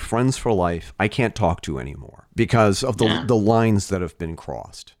thought would be friends for life, I can't talk to anymore because of the lines that have been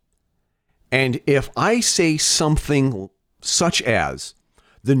crossed. And if I say something such as,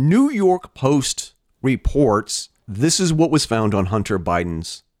 the New York Post reports this is what was found on Hunter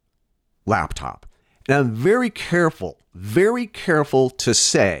Biden's laptop. And I'm very careful to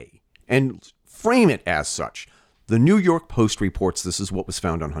say and frame it as such. The New York Post reports this is what was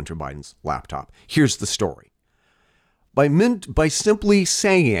found on Hunter Biden's laptop. Here's the story. By simply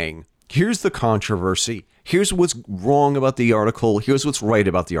saying, here's the controversy, here's what's wrong about the article, here's what's right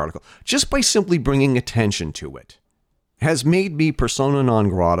about the article, just by simply bringing attention to it, has made me persona non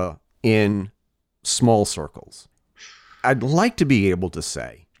grata in small circles. I'd like to be able to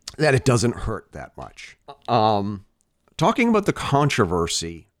say that it doesn't hurt that much. Talking about the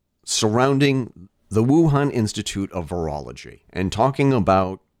controversy surrounding the Wuhan Institute of Virology and talking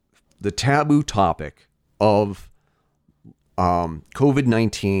about the taboo topic of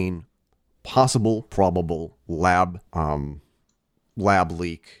COVID-19 possible, probable lab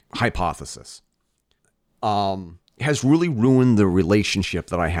leak hypothesis has really ruined the relationship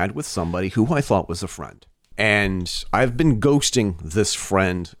that I had with somebody who I thought was a friend. And I've been ghosting this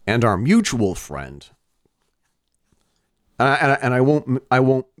friend and our mutual friend. And I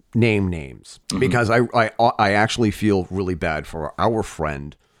won't name names because I actually feel really bad for our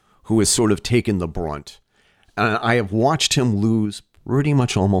friend who has sort of taken the brunt And I have watched him lose pretty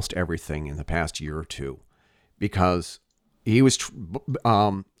much almost everything in the past year or two, because he was,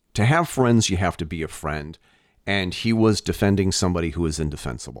 to have friends, you have to be a friend. And he was defending somebody who is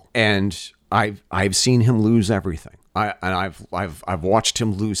indefensible. And I've seen him lose everything. I've watched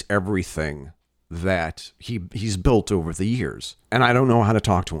him lose everything that he's built over the years. And I don't know how to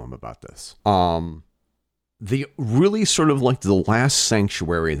talk to him about this. The really sort of like the last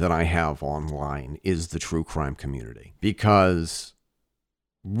sanctuary that I have online is the true crime community, because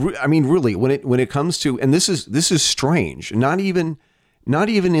I mean, really, when it comes to, and this is strange, not even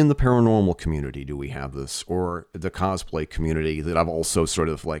in the paranormal community do we have this, or the cosplay community that I've also sort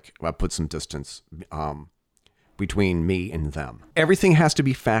of like, I put some distance between me and them. Everything has to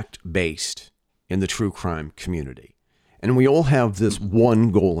be fact-based in the true crime community. And we all have this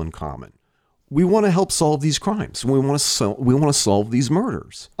one goal in common. We want to help solve these crimes. We want to solve these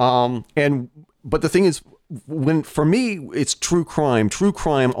murders. But the thing is, for me, it's true crime. True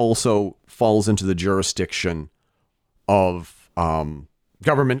crime also falls into the jurisdiction of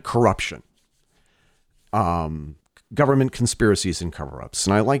government corruption, government conspiracies and cover-ups.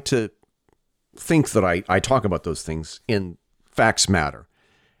 And I like to think that I talk about those things in Facts Matter.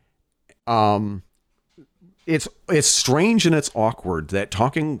 It's strange and it's awkward that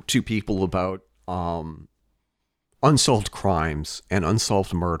talking to people about unsolved crimes and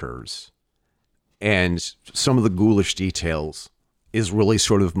unsolved murders and some of the ghoulish details is really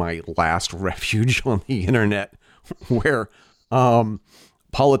sort of my last refuge on the internet, where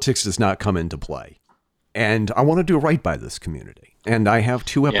politics does not come into play. And I want to do right by this community. And I have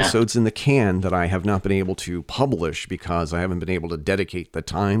 2 episodes in the can that I have not been able to publish because I haven't been able to dedicate the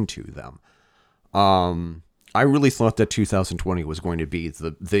time to them. I really thought that 2020 was going to be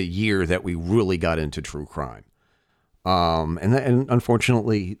the year that we really got into true crime. And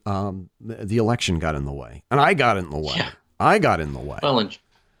unfortunately, the election got in the way. And I got in the way. Yeah. I got in the way. Well, and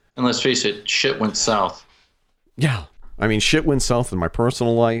let's face it, shit went south. Yeah. I mean, shit went south in my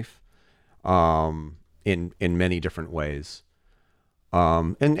personal life, in many different ways.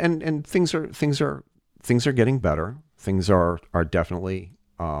 And things are getting better. Things are definitely,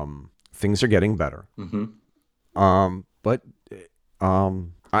 things are getting better. Mm-hmm. But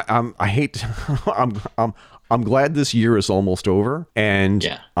I hate, I'm glad this year is almost over,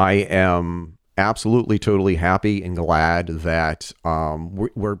 and I am absolutely totally happy and glad that,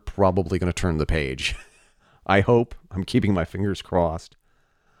 we're probably going to turn the page. I hope. I'm keeping my fingers crossed.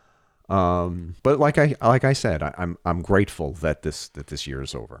 But like I said, I'm grateful that this year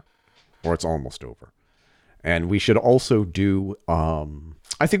is over, or it's almost over. And we should also do,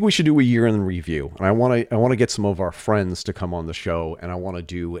 I think we should do a year in review. And I want to get some of our friends to come on the show, and I want to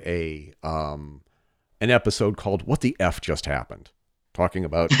do an episode called "What the F Just Happened," talking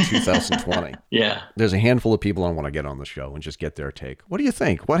about 2020. Yeah. There's a handful of people I want to get on the show and just get their take. What do you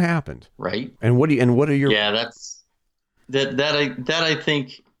think? What happened? Right. And what are your? Yeah, I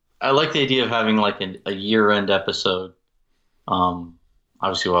think I like the idea of having like a year-end episode.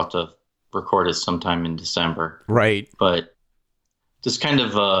 Obviously we'll have to record it sometime in December. Right. But just kind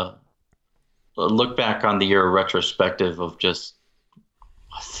of a look back on the year retrospective of just,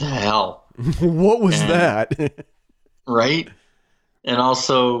 what the hell? What was that? Right. And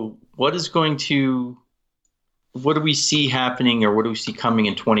also, what do we see happening, or what do we see coming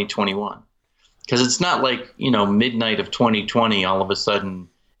in 2021? Because it's not like, midnight of 2020, all of a sudden,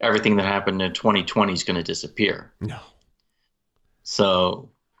 everything that happened in 2020 is going to disappear. No. So,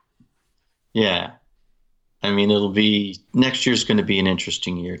 yeah. I mean, next year's going to be an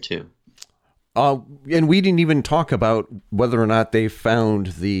interesting year too. And we didn't even talk about whether or not they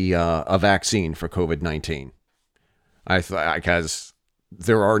found a vaccine for COVID-19. Because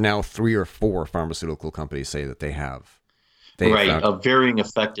there are now 3 or 4 pharmaceutical companies say that they have. Of varying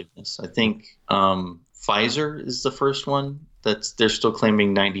effectiveness. I think Pfizer is the first one they're still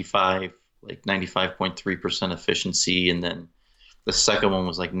claiming 95.3% efficiency, and then the second one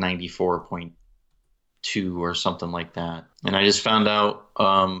was like 94.2 or something like that. And I just found out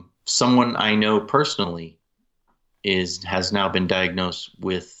someone I know personally has now been diagnosed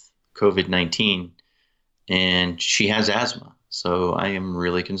with COVID-19, and she has asthma. So I am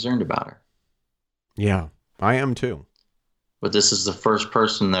really concerned about her. Yeah, I am too. But this is the first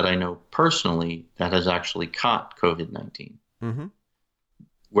person that I know personally that has actually caught COVID-19,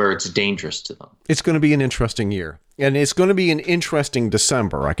 where it's dangerous to them. It's going to be an interesting year, and it's going to be an interesting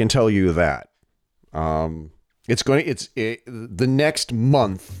December. I can tell you that. The next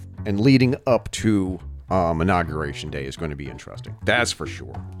month and leading up to Inauguration Day is going to be interesting. That's for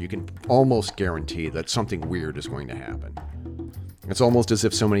sure. You can almost guarantee that something weird is going to happen. It's almost as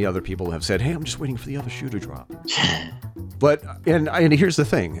if so many other people have said, hey, I'm just waiting for the other shoe to drop. But, and here's the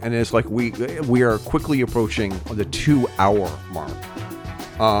thing, and it's like we are quickly approaching the 2-hour mark.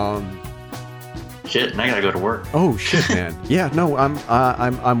 Shit, and I gotta go to work. Oh shit, man. Yeah, no, I'm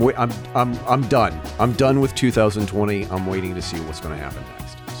done. I'm done with 2020. I'm waiting to see what's going to happen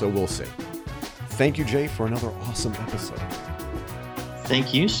next. So we'll see. Thank you, Jay, for another awesome episode.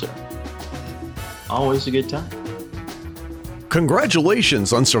 Thank you, sir. Always a good time.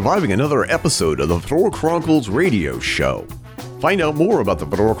 Congratulations on surviving another episode of the Fedora Chronicles radio show. Find out more about the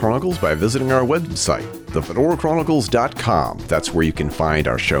Fedora Chronicles by visiting our website, thefedorachronicles.com. That's where you can find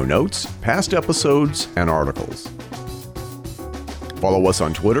our show notes, past episodes, and articles. Follow us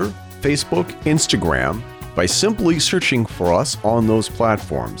on Twitter, Facebook, Instagram by simply searching for us on those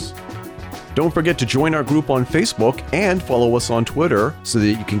platforms. Don't forget to join our group on Facebook and follow us on Twitter so that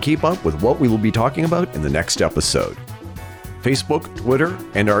you can keep up with what we will be talking about in the next episode. Facebook, Twitter,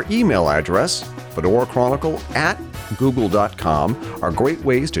 and our email address, fedorachronicle@google.com, are great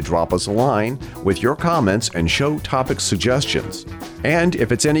ways to drop us a line with your comments and show topic suggestions. And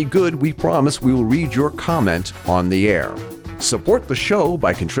if it's any good, we promise we will read your comment on the air. Support the show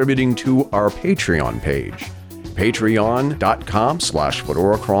by contributing to our Patreon page,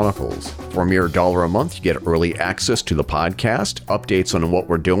 patreon.com/Fedora Chronicles. For a mere $1 a month, you get early access to the podcast, updates on what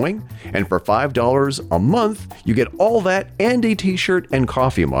we're doing, and for $5 a month, you get all that and a t-shirt and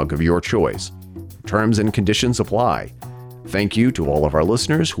coffee mug of your choice. Terms and conditions apply. Thank you to all of our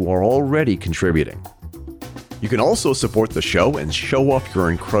listeners who are already contributing. You can also support the show and show off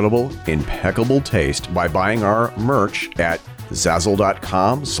your incredible, impeccable taste by buying our merch at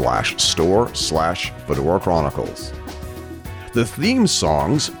Zazzle.com/store/Fedora Chronicles. The theme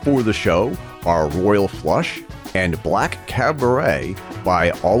songs for the show are Royal Flush and Black Cabaret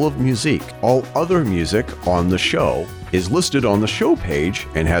by Olive Musique. All other music on the show is listed on the show page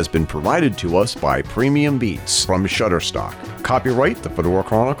and has been provided to us by Premium Beats from Shutterstock. Copyright The Fedora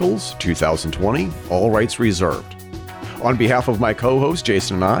Chronicles 2020, all rights reserved. On behalf of my co-host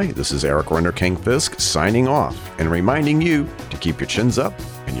Jason and I, this is Eric Renner King Fisk signing off and reminding you to keep your chins up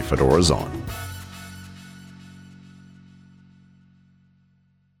and your fedoras on.